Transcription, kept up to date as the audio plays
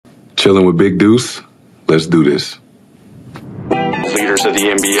Chilling with Big Deuce. Let's do this. Leaders of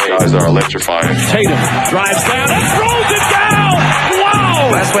the NBA guys are electrifying. Tatum drives down and throws it down. Wow!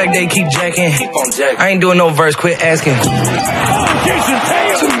 Last week they keep jacking. Keep on jacking. I ain't doing no verse. Quit asking. Jayson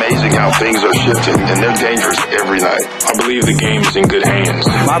Tatum. It's amazing how things are shifting, and they're dangerous every night. I believe the game is in good hands.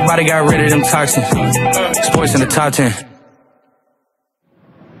 My body got rid of them toxins. Sports in the top 10.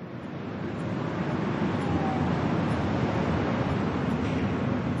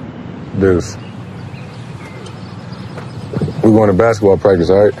 Deuce. We're going to basketball practice,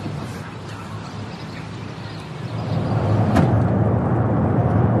 all right?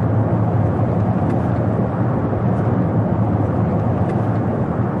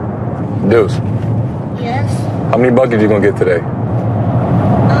 Deuce. Yes? How many buckets you gonna get today?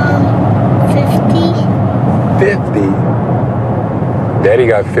 50. 50? Daddy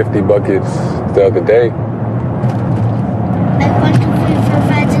got 50 buckets the other day. Like 1, 2, 3, 4,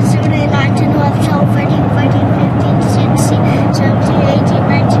 5, 6, 7, 8, 9, 10, 11, 12, 13, 14, 15, 16, 17, 18,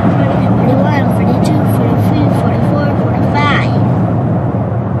 19, 20, 21, 42, 43, 44, 45.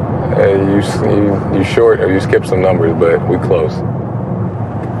 Hey, you short or you skipped some numbers, but we close.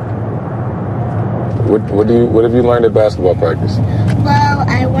 What have you learned at basketball practice? Well,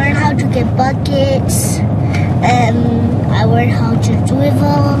 I learned how to get buckets, I learned how to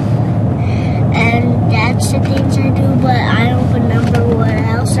dribble, and that's the things I do, but I don't remember what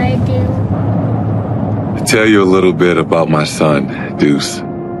else I do. I'll tell you a little bit about my son, Deuce.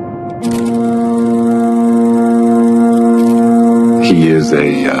 He is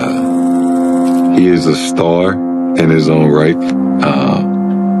a star in his own right,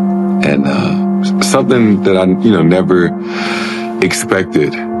 and something that I, never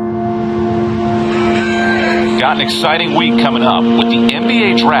expected. Got an exciting week coming up with the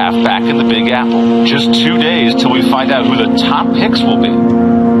NBA draft back in the Big Apple. Just 2 days till we find out who the top picks will be.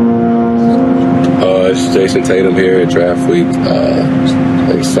 It's Jayson Tatum here at draft week.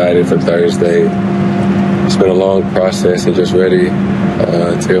 Excited for Thursday. It's been a long process and just ready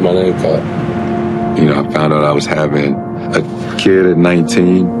to hear my name called. I found out I was having a kid at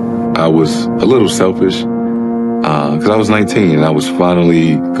 19. I was a little selfish because I was 19 and I was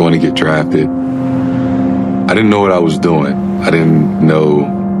finally going to get drafted. I didn't know what I was doing. I didn't know,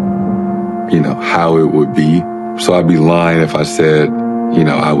 how it would be. So I'd be lying if I said,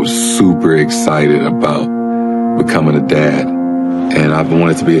 I was super excited about becoming a dad. And I've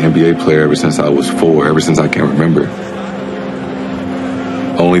wanted to be an NBA player ever since I was 4, ever since I can remember.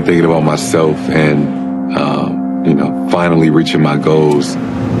 Only thinking about myself and, finally reaching my goals.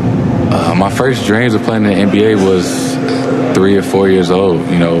 My first dreams of playing in the NBA was 3 or 4 years old.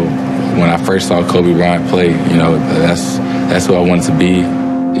 When I first saw Kobe Bryant play, that's who I wanted to be.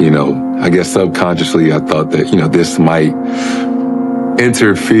 I guess subconsciously I thought that, this might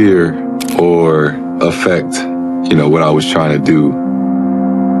interfere or affect, what I was trying to do.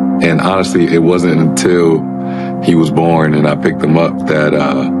 And honestly, it wasn't until he was born and I picked him up that,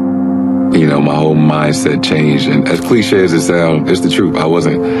 my whole mindset changed. And as cliche as it sounds, it's the truth. I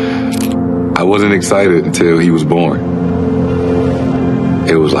wasn't excited until he was born.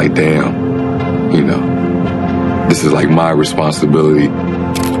 It was like, damn, this is like my responsibility.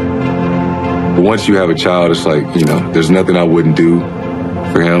 But once you have a child, it's like, there's nothing I wouldn't do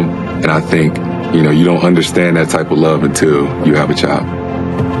for him. And I think, you don't understand that type of love until you have a child.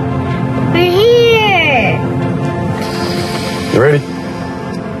 We're here! You ready?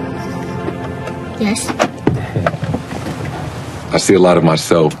 Yes. I see a lot of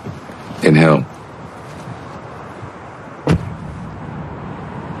myself in him.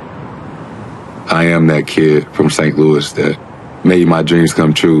 I am that kid from St. Louis that made my dreams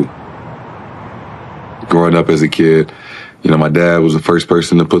come true. Growing up as a kid, my dad was the first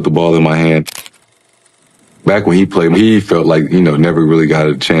person to put the ball in my hand. Back when he played, he felt like, never really got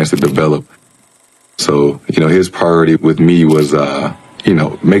a chance to develop. So, his priority with me was,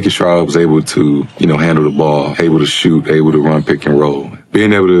 making sure I was able to, handle the ball, able to shoot, able to run pick and roll,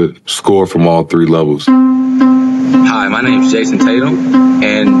 being able to score from all 3 levels. Hi, my name is Jayson Tatum,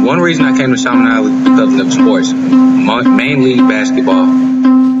 and one reason I came to Chaminade was because of sports, mainly basketball.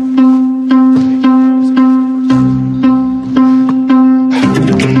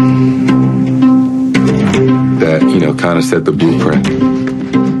 That, kind of set the blueprint,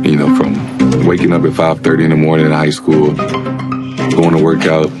 from waking up at 5:30 in the morning in high school, going to work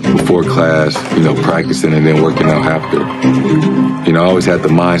out before class, practicing and then working out after. I always had the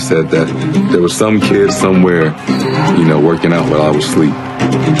mindset that there was some kid somewhere, working out while I was asleep.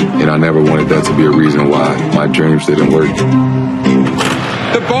 And I never wanted that to be a reason why my dreams didn't work.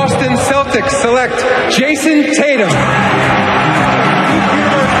 The Boston Celtics select Jayson Tatum.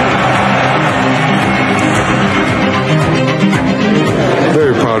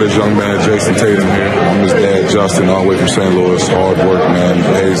 this young man, Jayson Tatum here. I'm his dad, Justin, all the way from St. Louis. Hard work, man. It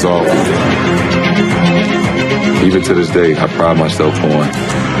pays off. Even to this day, I pride myself on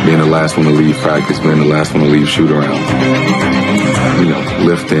being the last one to leave practice, being the last one to leave shoot around. You know,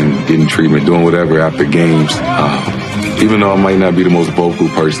 lifting, getting treatment, doing whatever after games. Even though I might not be the most vocal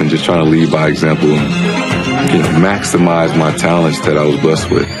person, just trying to lead by example and maximize my talents that I was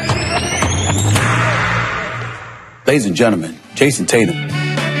blessed with. Ladies and gentlemen, Jayson Tatum.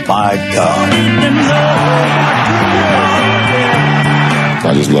 My God.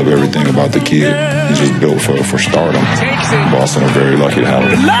 I just love everything about the kid. He's just built for stardom. Boston are very lucky to have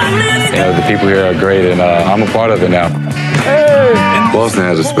him. The people here are great, and I'm a part of it now. Boston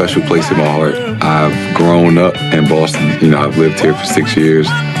has a special place in my heart. I've grown up in Boston. I've lived here for 6 years.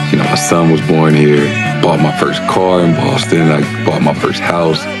 My son was born here. Bought my first car in Boston. I bought my first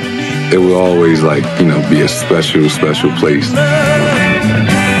house. It will always, be a special, special place.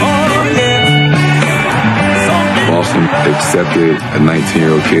 Boston accepted a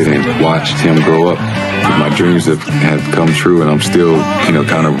 19-year-old kid and watched him grow up. My dreams have come true, and I'm still,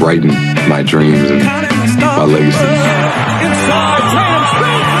 kind of writing my dreams and my legacy.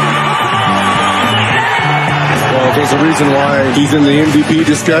 Well, there's a reason why he's in the MVP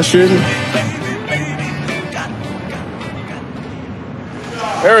discussion.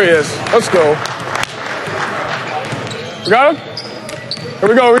 There he is. Let's go. We got him? Here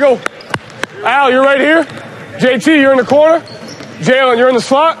we go. Al, you're right here. JT, you're in the corner. Jalen, you're in the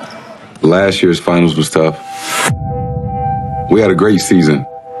slot. Last year's finals was tough. We had a great season,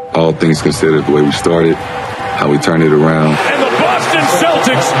 all things considered, the way we started, how we turned it around. And the Boston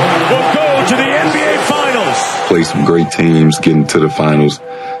Celtics will go to the NBA Finals. Played some great teams, getting to the finals.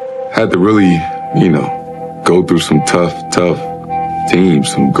 Had to really, go through some tough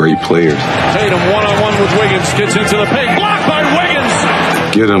teams, some great players. Tatum one-on-one with Wiggins, gets into the paint, blocked by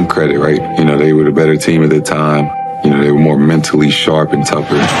Wiggins. Give them credit, right? They were the better team at the time. They were more mentally sharp and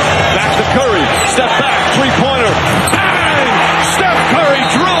tougher. Back to Curry, step back, three-pointer, bang! Steph Curry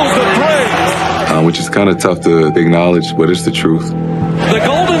drills the three. Which is kind of tough to acknowledge, but it's the truth. The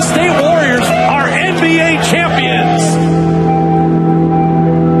Golden State Warriors are NBA champions.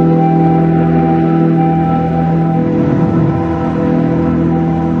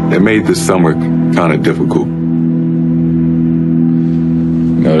 It made this summer kind of difficult.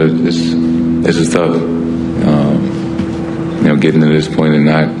 It's just tough. Getting to this point and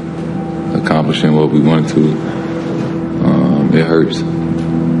not accomplishing what we wanted to, it hurts.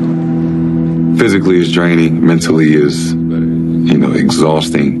 Physically it's draining. Mentally is,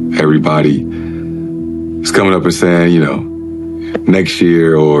 exhausting. Everybody is coming up and saying, next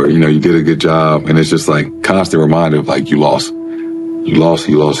year or, you did a good job. And it's just like constant reminder of you lost. You lost.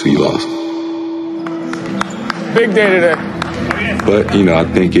 Big day today. But, I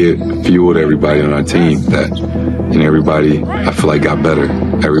think it fueled everybody on our team that, everybody, I feel like, got better.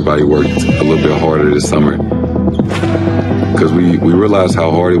 Everybody worked a little bit harder this summer. Because we realized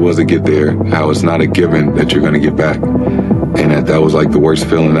how hard it was to get there, how it's not a given that you're going to get back. And that was like the worst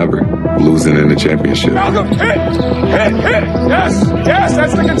feeling ever, losing in the championship. Malcolm, hit! Yes,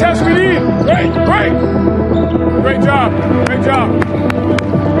 that's the contest we need. Great job.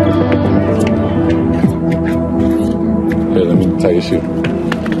 Here, let me tie your shoe.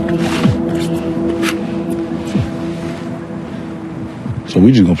 So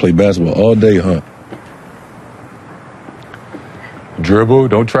we just gonna play basketball all day, huh? Dribble,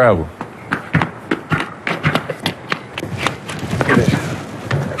 don't travel.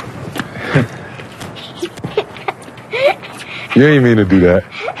 You ain't mean to do that.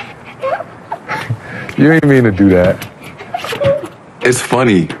 It's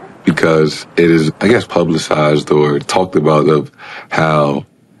funny because it is, I guess, publicized or talked about of how,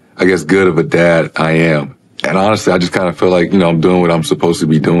 I guess, good of a dad I am. And honestly, I just kind of feel like, I'm doing what I'm supposed to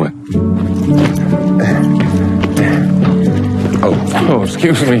be doing. Oh,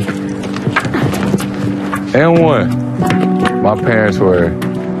 excuse me. And one, my parents were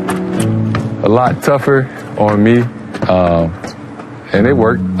a lot tougher on me. And it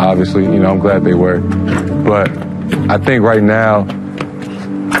worked, obviously. I'm glad they worked. But I think right now,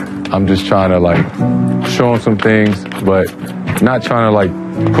 I'm just trying to, show him some things, but not trying to,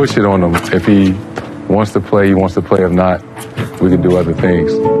 push it on him. If he wants to play, he wants to play. If not, we can do other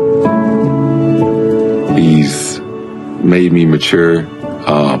things. He's made me mature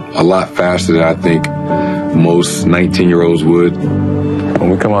a lot faster than I think most 19-year-olds would. When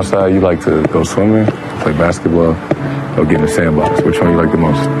we come outside, you like to go swimming, play basketball, or get in the sandbox. Which one you like the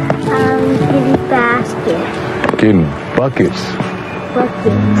most? Getting basket. Getting buckets.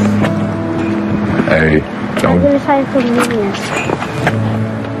 Hey, I'm gonna try some videos.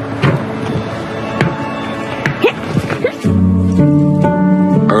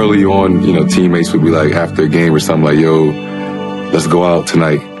 early on, you know, teammates would be like, after a game or something, like, yo, let's go out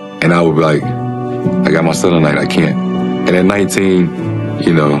tonight. And I would be like, I got my son tonight, I can't. And at 19,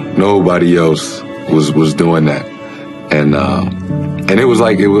 you know, nobody else was doing that. And it was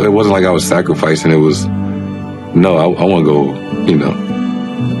like, it wasn't like I was sacrificing. It was, no, I want to go, you know,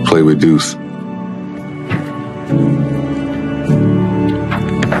 play with Deuce.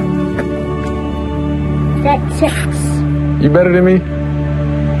 That's 6. You better than me?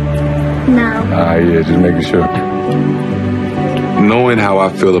 No. Yeah, just making sure. Knowing how I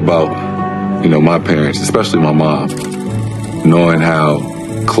feel about, you know, my parents, especially my mom, knowing how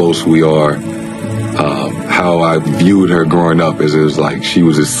close we are, how I viewed her growing up as it was like she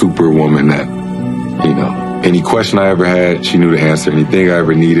was a superwoman that, you know, any question I ever had, she knew the answer. Anything I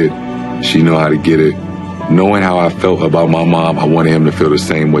ever needed, she knew how to get it. Knowing how I felt about my mom, I wanted him to feel the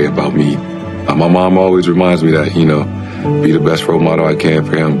same way about me. My mom always reminds me that, you know, be the best role model I can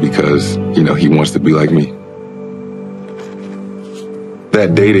for him because, you know, he wants to be like me.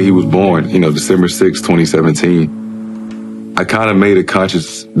 That day that he was born, you know, December 6, 2017, I kind of made a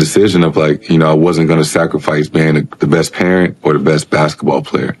conscious decision of like, you know, I wasn't going to sacrifice being the best parent or the best basketball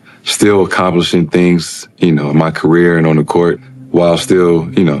player. Still accomplishing things, you know, in my career and on the court while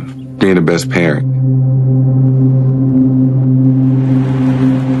still, you know, being the best parent.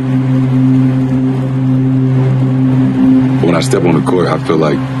 When I step on the court, I feel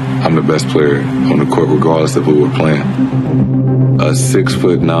like I'm the best player on the court, regardless of who we're playing. A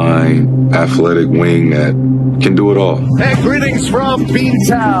 6'9" athletic wing that can do it all. And greetings from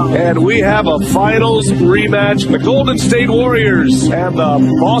Beantown. And we have a finals rematch. The Golden State Warriors and the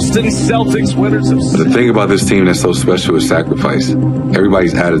Boston Celtics, winners of... The thing about this team that's so special is sacrifice.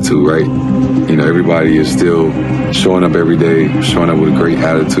 Everybody's attitude, right? You know, everybody is still showing up every day, showing up with a great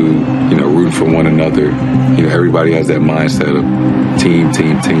attitude, you know, rooting for one another. You know, everybody has that mindset of team,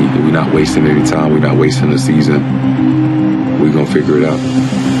 team, team. We're not wasting any time. We're not wasting the season. We're going to figure it out.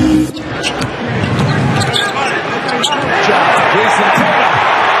 Jayson Tatum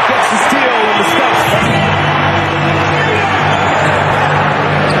gets the steal in the stuff.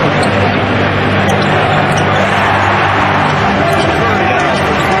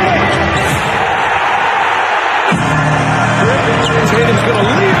 Tatum's going to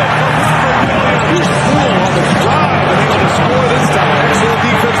lead it. He's cool on the drive and able to score this time. Excellent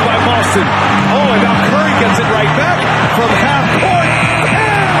defense by Boston. Oh, and now Curry gets it right back from half court.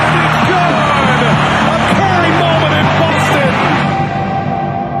 And good! A Curry moment in Boston.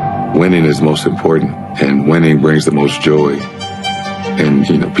 Winning is most important, and winning brings the most joy. And,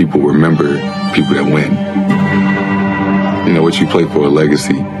 you know, people remember people that win. You know, what you play for, a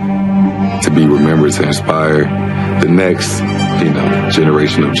legacy, to be remembered, to inspire the next, you know,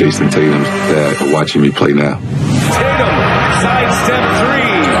 generation of Jayson Tatum that are watching me play now. Tatum, sidestep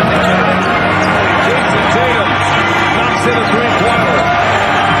three. Jayson Tatum knocks in a three-pointer.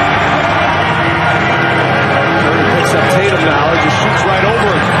 Curry picks up Tatum now and just shoots right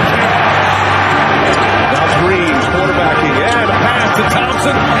over him. Now Green quarterbacking and a pass to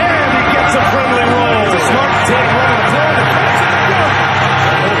Thompson, and he gets a friendly roll. It's a smart take right on the floor.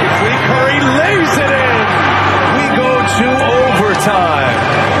 Curry lays it in. We go to overtime.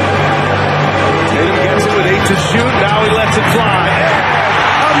 Tatum gets it with 8 to shoot. Now he lets it fly.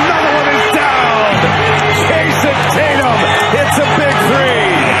 And another one is down. Jayson Tatum hits a big three.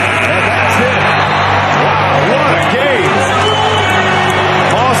 And that's it. Wow, what a game.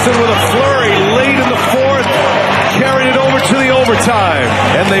 Boston with a flurry late in the fourth. Carried it over to the overtime.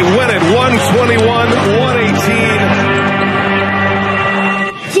 And they win it 121-118.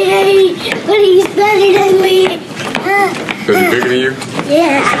 Daddy, but he's better than me. Is he bigger than you?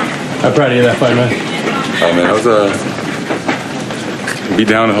 Yeah. I'm proud of you that fight, man. Oh, man, that was be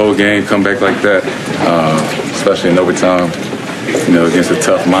down the whole game, come back like that, especially in overtime, you know, against a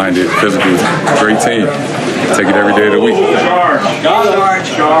tough-minded, physical, great team. Take it every day of the week.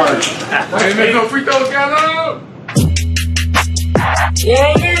 Charge. Hey, make no free throws, guys.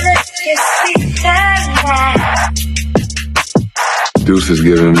 Deuce has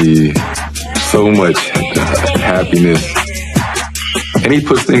given me so much happiness, and he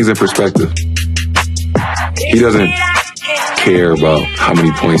puts things in perspective. He doesn't care about how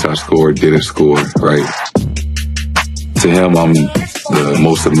many points I scored, didn't score, right? To him, I'm the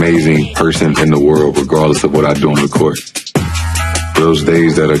most amazing person in the world, regardless of what I do on the court. Those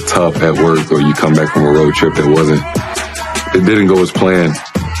days that are tough at work, or you come back from a road trip it didn't go as planned.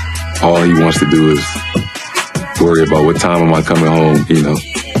 All he wants to do is worry about what time am I coming home, you know,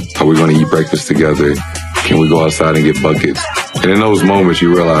 are we going to eat breakfast together? Can we go outside and get buckets? And in those moments,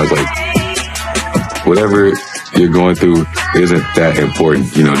 you realize, like, whatever you're going through, isn't that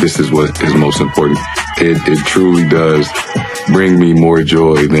important. You know, this is what is most important. It truly does bring me more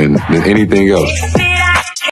joy than anything else.